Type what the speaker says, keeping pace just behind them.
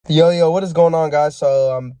Yo, what is going on, guys?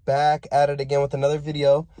 So I'm back at it again with another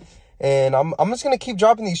video, and I'm just gonna keep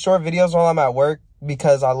dropping these short videos while I'm at work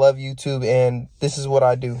because I love YouTube and this is what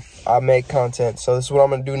I do. I make content, so this is what I'm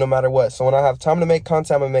gonna do no matter what. So when I have time to make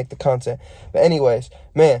content, I'm gonna make the content. But anyways,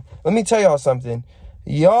 man, let me tell y'all something.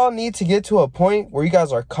 Y'all need to get to a point where you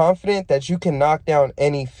guys are confident that you can knock down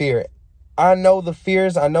any fear. I know the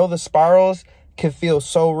fears, I know the spirals can feel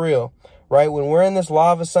so real. Right? When we're in this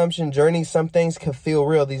law of assumption journey, some things can feel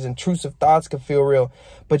real. These intrusive thoughts can feel real.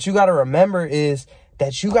 But you got to remember is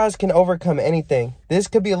that you guys can overcome anything. This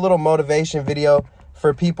could be a little motivation video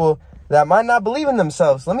for people that might not believe in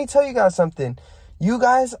themselves. Let me tell you guys something. You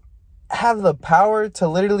guys have the power to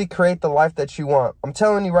literally create the life that you want. I'm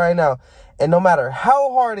telling you right now. And no matter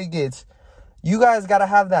how hard it gets, you guys got to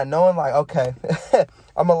have that knowing like, okay,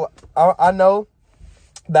 I know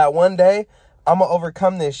that one day I'm going to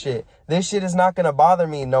overcome this shit. This shit is not going to bother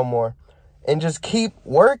me no more. And just keep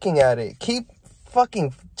working at it. Keep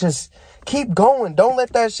going. Don't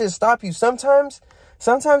let that shit stop you. Sometimes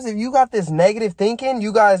if you got this negative thinking,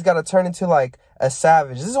 you guys got to turn into like a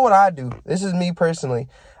savage. This is what I do. This is me personally.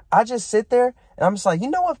 I just sit there and I'm just like,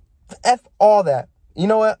 you know what? F all that. You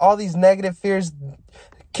know what? All these negative fears,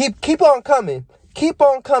 keep on coming. Keep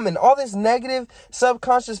on coming. All this negative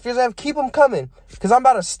subconscious fears I have, keep them coming. Because I'm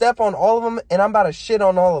about to step on all of them and I'm about to shit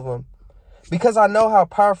on all of them. Because I know how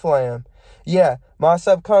powerful I am. Yeah, my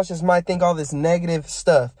subconscious might think all this negative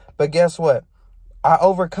stuff. But guess what? I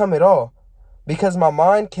overcome it all. Because my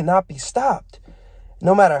mind cannot be stopped.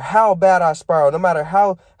 No matter how bad I spiral, no matter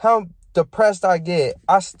how depressed I get,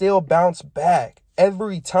 I still bounce back.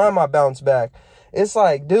 Every time I bounce back. It's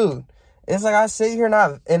like, dude. It's like I sit here and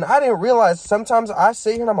I didn't realize sometimes I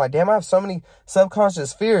sit here and I'm like, damn, I have so many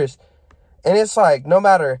subconscious fears. And it's like, no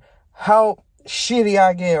matter how shitty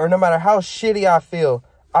I get or no matter how shitty I feel,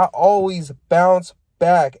 I always bounce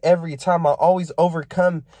back every time. I always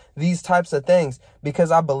overcome these types of things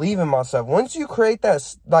because I believe in myself. Once you create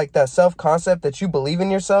that self-concept that you believe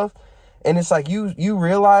in yourself, and it's like you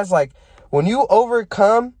realize like when you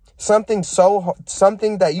overcome something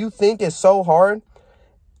that you think is so hard,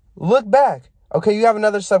 look back. Okay, you have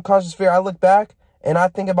another subconscious fear. I look back and I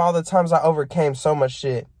think about all the times I overcame so much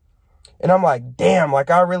shit. And I'm like, damn,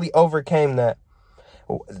 like I really overcame that.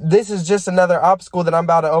 This is just another obstacle that I'm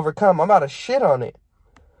about to overcome. I'm about to shit on it.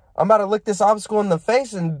 I'm about to look this obstacle in the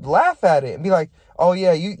face and laugh at it and be like, oh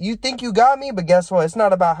yeah, you think you got me, but guess what? It's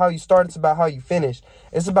not about how you start. It's about how you finish.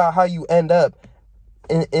 It's about how you end up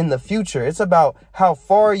in the future. It's about how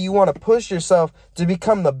far you want to push yourself to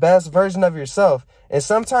become the best version of yourself. And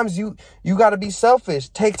sometimes you got to be selfish.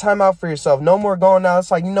 Take time out for yourself. No more going out.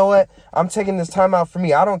 It's like, you know what? I'm taking this time out for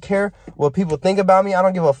me. I don't care what people think about me. I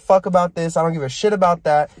don't give a fuck about this. I don't give a shit about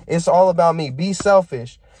that. It's all about me. Be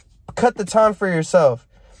selfish. Cut the time for yourself.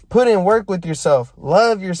 Put in work with yourself.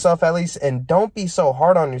 Love yourself at least. And don't be so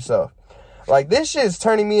hard on yourself. Like this shit is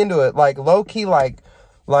turning me into it. Like low key, like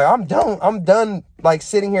I'm done like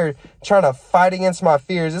sitting here trying to fight against my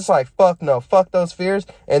fears. It's like, fuck no, fuck those fears.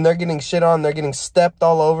 And they're getting shit on. They're getting stepped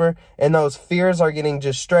all over. And those fears are getting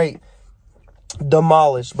just straight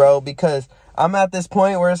demolished, bro. Because I'm at this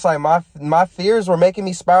point where it's like my fears were making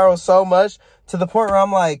me spiral so much to the point where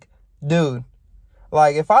I'm like, dude,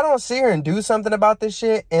 like if I don't sit here and do something about this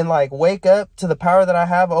shit and like wake up to the power that I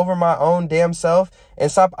have over my own damn self and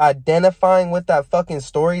stop identifying with that fucking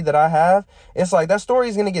story that I have, it's like that story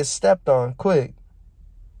is going to get stepped on quick.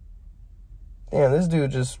 Damn, this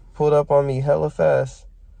dude just pulled up on me hella fast.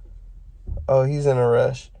 Oh, he's in a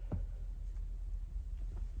rush.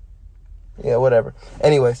 Yeah, whatever.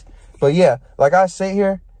 Anyways, but yeah, like I sit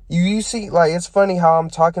here, you see, like it's funny how I'm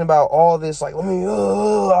talking about all this, like,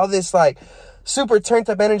 all this, like, super turned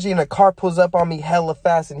up energy, and a car pulls up on me hella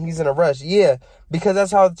fast and he's in a rush. Yeah, because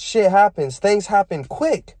that's how shit happens. Things happen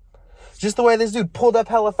quick. Just the way this dude pulled up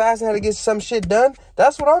hella fast and had to get some shit done.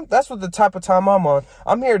 That's what the type of time I'm on.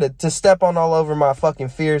 I'm here to step on all over my fucking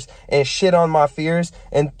fears and shit on my fears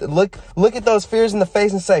and look at those fears in the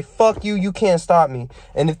face and say, fuck you, you can't stop me.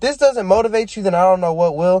 And if this doesn't motivate you, then I don't know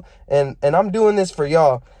what will. And I'm doing this for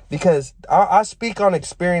y'all. Because I speak on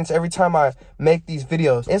experience every time I make these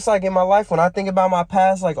videos. It's like in my life, when I think about my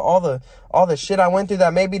past, like all the shit I went through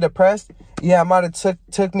that made me depressed. Yeah, it might have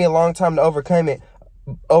took me a long time to overcome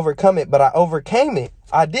it, but I overcame it.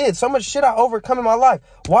 I did. So much shit I overcome in my life.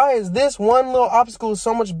 Why is this one little obstacle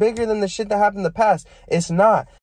so much bigger than the shit that happened in the past? It's not.